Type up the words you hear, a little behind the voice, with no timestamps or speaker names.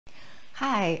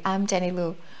Hi, I'm Jenny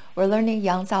Lu. We're learning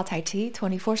Style Tai Chi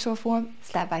 24 short form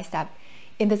step by step.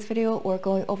 In this video, we're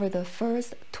going over the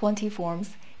first 20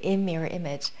 forms in mirror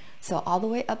image. So all the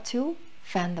way up to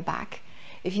fan the back.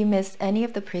 If you missed any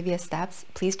of the previous steps,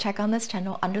 please check on this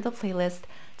channel under the playlist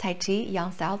Tai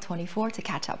Chi Style 24 to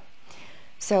catch up.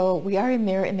 So we are in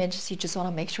mirror image, so you just want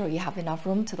to make sure you have enough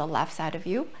room to the left side of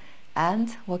you,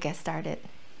 and we'll get started.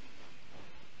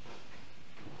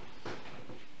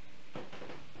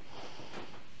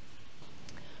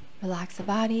 Relax the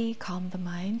body, calm the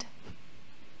mind.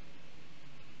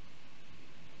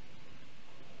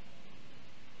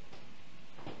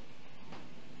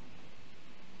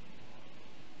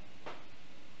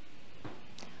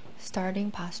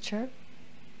 Starting posture.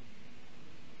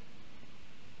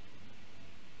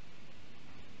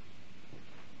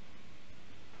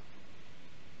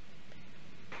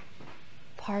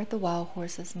 Part the wild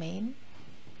horse's mane.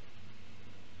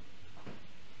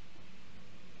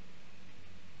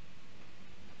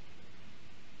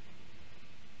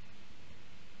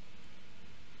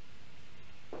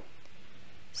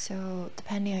 So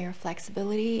depending on your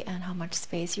flexibility and how much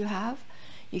space you have,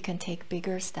 you can take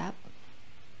bigger step.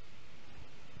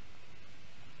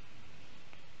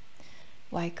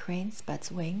 White crane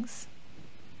spreads wings.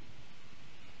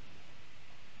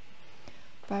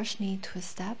 Brush knee twist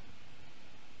step.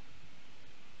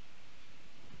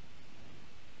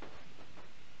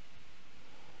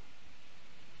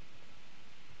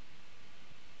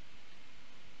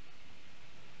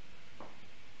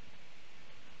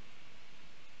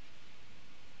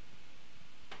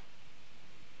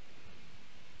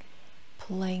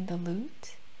 Playing the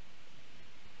lute.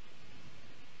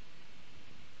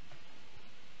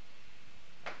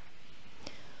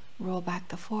 Roll back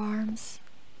the forearms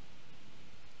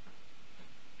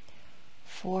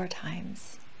 4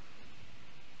 times.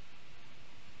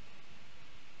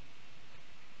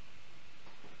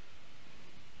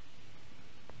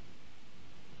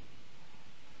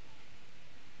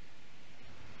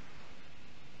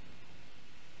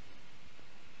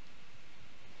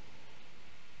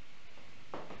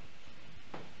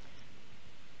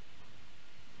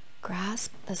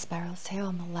 Grasp the sparrow's tail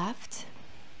on the left.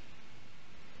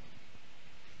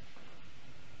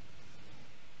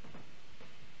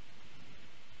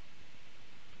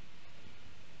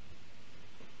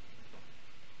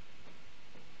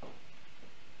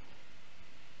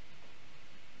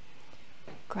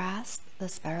 Grasp the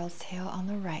sparrow's tail on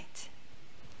the right.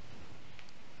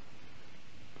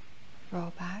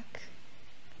 Roll back.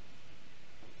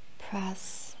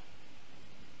 Press.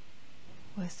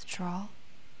 Withdraw.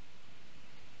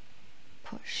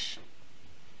 Push.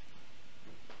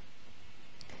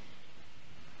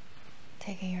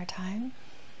 Taking your time.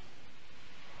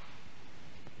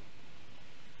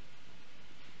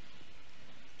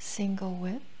 Single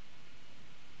whip.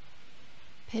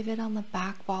 Pivot on the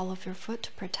back ball of your foot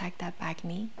to protect that back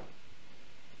knee.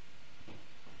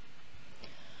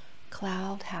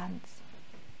 Cloud hands.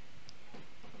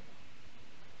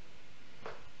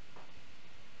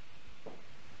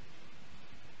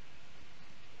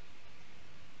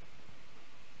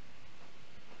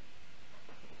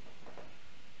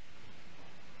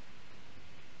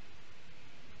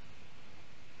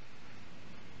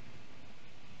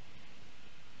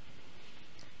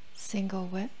 Single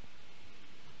whip.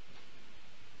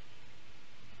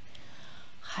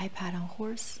 High pat on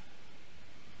horse.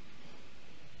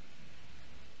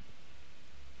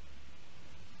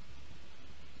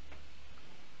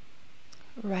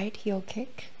 Right heel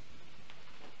kick.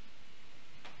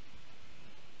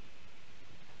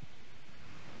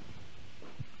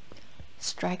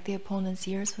 Strike the opponent's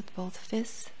ears with both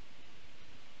fists.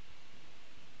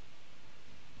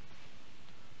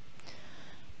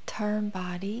 Turn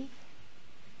body.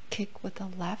 Kick with the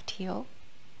left heel.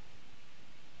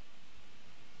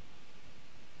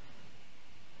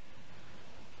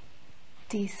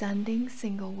 Descending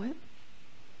single whip.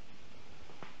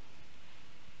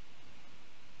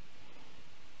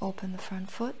 Open the front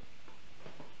foot.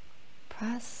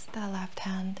 Press that left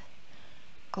hand.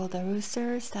 Golden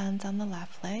rooster stands on the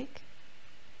left leg.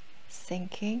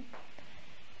 Sinking.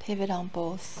 Pivot on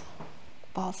both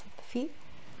balls of the feet.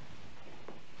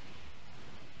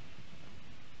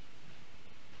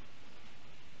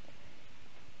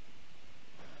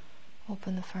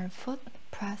 Open the front foot.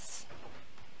 Press.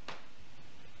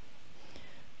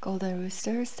 Golden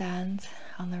rooster stands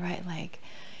on the right leg.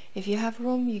 If you have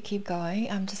room, you keep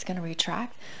going. I'm just going to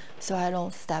retract so I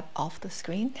don't step off the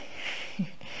screen.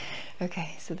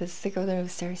 Okay, so this is the golden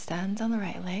rooster stands on the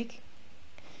right leg.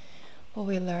 What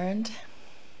we learned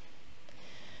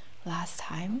last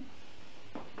time.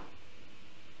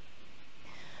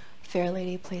 Fair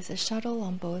Lady places shuttle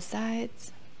on both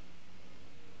sides.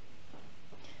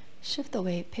 Shift the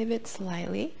weight, pivot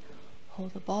slightly,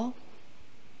 hold the ball.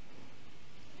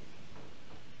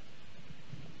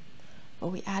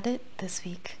 What we added this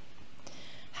week.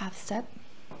 Half step,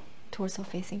 torso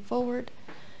facing forward,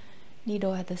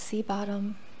 needle at the C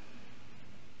bottom,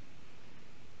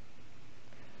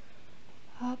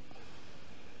 up,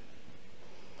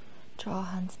 draw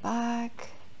hands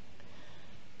back,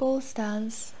 bull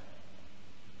stance,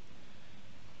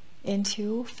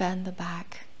 into fan the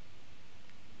back.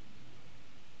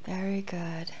 Very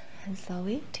good. And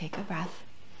slowly take a breath.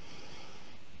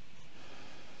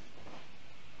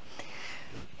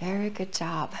 Very good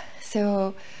job.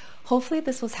 So hopefully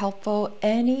this was helpful.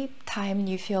 Anytime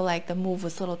you feel like the move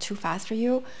was a little too fast for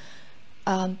you,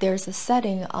 there's a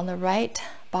setting on the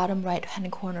bottom right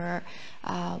hand corner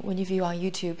when you view on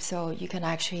YouTube, so you can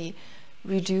actually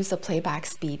reduce the playback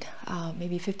speed,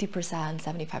 maybe 50%,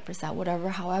 75%, whatever,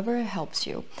 however it helps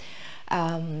you.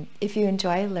 If you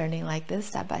enjoy learning like this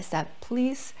step by step,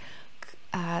 please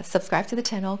subscribe to the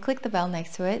channel, click the bell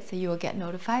next to it so you will get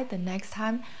notified the next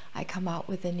time I come out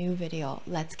with a new video.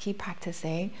 Let's keep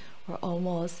practicing. We're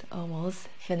almost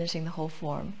finishing the whole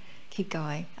form. Keep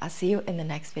going. I'll see you in the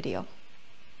next video.